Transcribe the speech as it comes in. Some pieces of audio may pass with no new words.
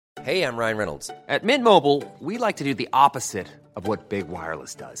Hey, I'm Ryan Reynolds. At Mint Mobile, we like to do the opposite of what Big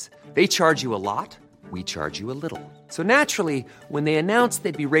Wireless does. They charge you a lot, we charge you a little. So naturally, when they announced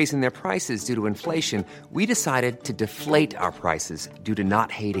they'd be raising their prices due to inflation, we decided to deflate our prices due to not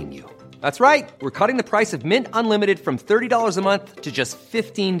hating you. That's right. We're cutting the price of Mint Unlimited from $30 a month to just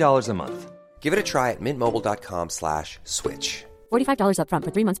 $15 a month. Give it a try at mintmobile.com/switch. $45 up front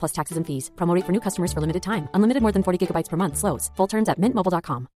for 3 months plus taxes and fees. Promo rate for new customers for limited time. Unlimited more than 40 gigabytes per month slows. Full terms at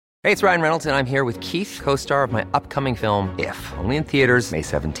mintmobile.com. Hey, it's Ryan Reynolds, and I'm here with Keith, co-star of my upcoming film, If, only in theaters May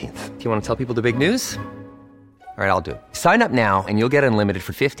 17th. Do you want to tell people the big news? All right, I'll do it. Sign up now and you'll get unlimited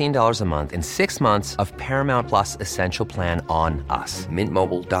for $15 a month and 6 months of Paramount Plus Essential Plan on us.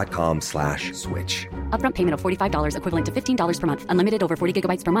 mintmobile.com/switch. Upfront payment of $45 equivalent to $15 per month. Unlimited over 40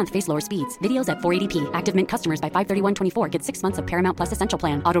 gigabytes per month. Face lower speeds. Videos at 480p. Active Mint customers by 531.24 get 6 months of Paramount Plus Essential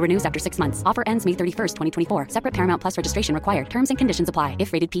Plan. Auto renews after 6 months. Offer ends May 31st, 2024. Separate Paramount Plus registration required. Terms and conditions apply if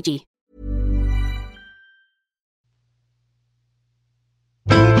rated PG.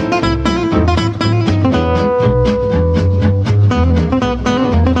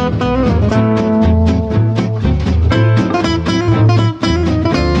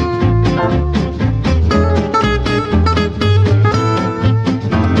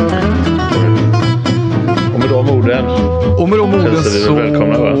 Och med de orden så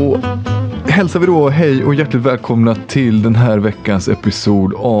hälsar vi då hej och hjärtligt välkomna till den här veckans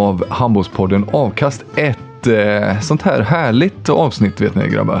episod av Handbollspodden Avkast. Ett sånt här härligt avsnitt, vet ni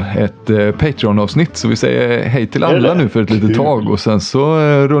grabbar. Ett Patreon-avsnitt, så vi säger hej till alla nu för ett litet tag. Och sen så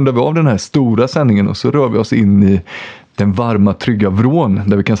rundar vi av den här stora sändningen och så rör vi oss in i den varma, trygga vrån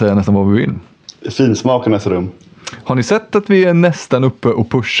där vi kan säga nästan vad vi vill. Finsmakarnas rum. Har ni sett att vi är nästan uppe och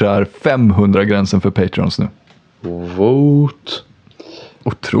pushar 500-gränsen för Patreons nu? Vote.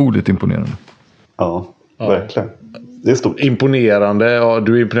 Otroligt imponerande. Ja, verkligen. Det är stort. Imponerande. Ja,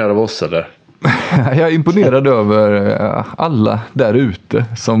 du är imponerad av oss, eller? Jag är imponerad över alla där ute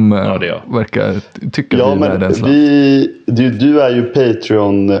som verkar tycka ja, men du är ju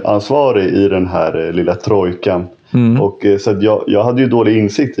Patreon-ansvarig i den här lilla trojkan. Och så att jag hade ju dålig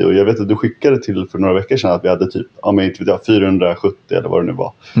insikt i, och jag vet att du skickade till för några veckor sedan att vi hade typ 470 eller vad det nu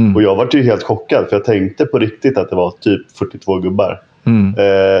var. Och jag var ju helt chockad, för jag tänkte på riktigt att det var typ 42 gubbar.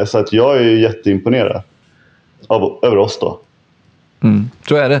 Så att jag är ju jätteimponerad över oss då.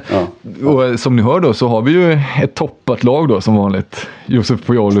 Så är det. Ja. Och som ni hör då så har vi ju ett toppat lag då som vanligt. Josef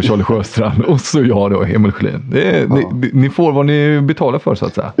Pujol och Charlie Sjöstrand och så jag då, Emil Sjölin. Ni får vad ni betalar för, så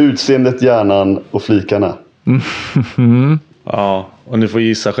att säga. Utseendet, hjärnan och flikarna. Ja, och ni får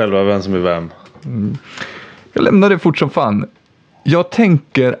gissa själva vem som är vem. Jag lämnar det fort som fan. Jag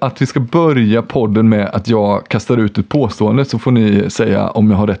tänker att vi ska börja podden med att jag kastar ut ett påstående, så får ni säga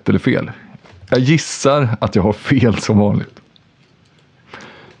om jag har rätt eller fel. Jag gissar att jag har fel som vanligt.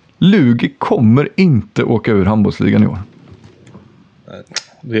 Lugi kommer inte åka ur handbollsligan i år.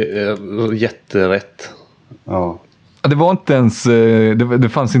 Det är jätterätt. Ja. Det var inte ens det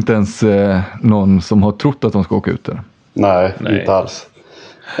fanns inte ens någon som har trott att de ska åka ut där. Nej. Inte alls.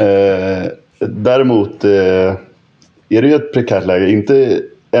 Däremot är det ju ett prekärt läge. Inte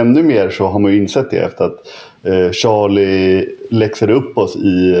ännu mer så har man ju insett det efter att Charlie läxade upp oss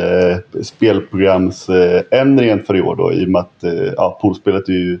i spelprogramsändringen för i år då, i och med att poolspelet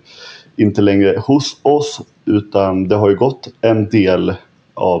är ju inte längre hos oss, utan det har ju gått en del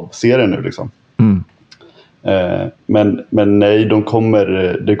av serien nu liksom. Men nej, det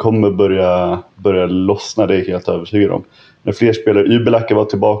kommer börja lossna, det är helt övertygad om. När fler spelare, Ybelacka var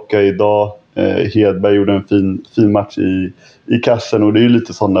tillbaka idag, Hedberg gjorde en fin match i kassen, och det är ju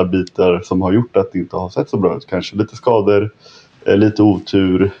lite sådana bitar som har gjort att det inte har sett så bra ut. Kanske lite skador, lite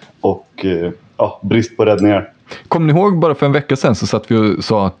otur och brist på räddningar. Kommer ni ihåg, bara för en vecka sedan så satt vi och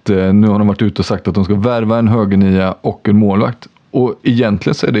sa att nu har de varit ute och sagt att de ska värva en högernia och en målvakt. Och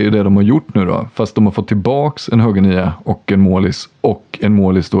egentligen så är det ju det de har gjort nu då. Fast de har fått tillbaks en högernia och en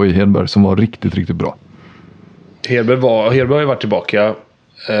målis då i Hedberg som var riktigt, riktigt bra. Hedberg har ju varit tillbaka.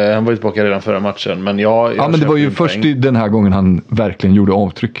 Han var ju tillbaka redan förra matchen. Men men det var ju först den här gången han verkligen gjorde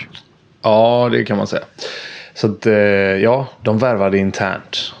avtryck. Ja, det kan man säga. Så att, de värvade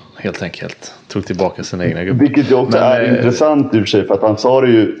internt. Helt enkelt. Tog tillbaka sina egna gubbar. Vilket ju också är intressant i och för sig. För att han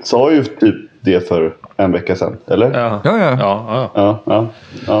sa ju typ det för en vecka sedan, eller?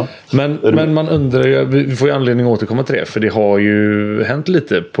 Ja. Men man undrar, vi får ju anledning att återkomma till det, för det har ju hänt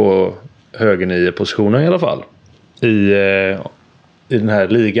lite på högernio-positionen i alla fall i den här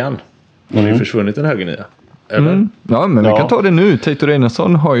ligan. Man har ju försvunnit en högernia. Eller? Ja, men vi kan ta det nu. Tator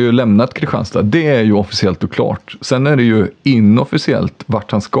Einarsson har ju lämnat Kristianstad. Det är ju officiellt och klart. Sen är det ju inofficiellt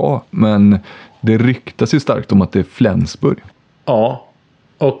vart han ska, men det ryktas ju starkt om att det är Flensburg. Ja.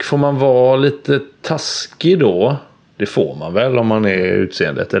 Och får man vara lite taskig då? Det får man väl om man är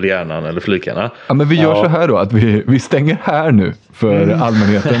utseendet eller hjärnan eller flikarna. Ja, men vi gör så här då att vi stänger här nu för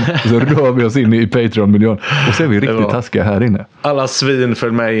allmänheten. Så rör vi oss in i Patreon-miljön och så är vi riktigt taskiga här inne. Alla svin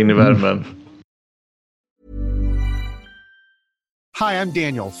följer med in i värmen. Hi, I'm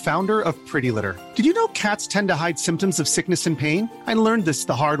Daniel, founder of Pretty Litter. Did you know cats tend to hide symptoms of sickness and pain? I learned this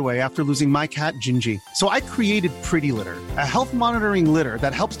the hard way after losing my cat, Gingy. So I created Pretty Litter, a health monitoring litter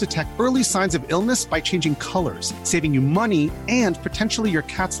that helps detect early signs of illness by changing colors, saving you money and potentially your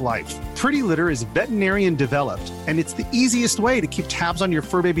cat's life. Pretty Litter is veterinarian developed, and it's the easiest way to keep tabs on your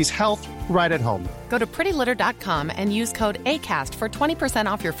fur baby's health right at home. Go to prettylitter.com and use code ACAST for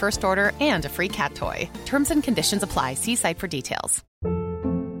 20% off your first order and a free cat toy. Terms and conditions apply. See site for details.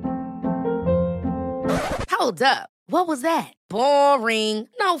 Hold up. What was that? Boring.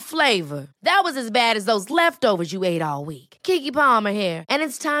 No flavor. That was as bad as those leftovers you ate all week. Keke Palmer here, and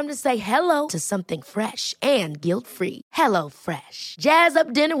it's time to say hello to something fresh and guilt-free. Hello Fresh. Jazz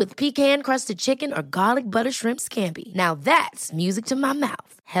up dinner with pecan-crusted chicken or garlic butter shrimp scampi. Now that's music to my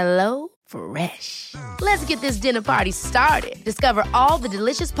mouth. Hello Fresh. Let's get this dinner party started. Discover all the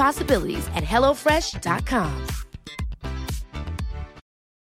delicious possibilities at HelloFresh.com.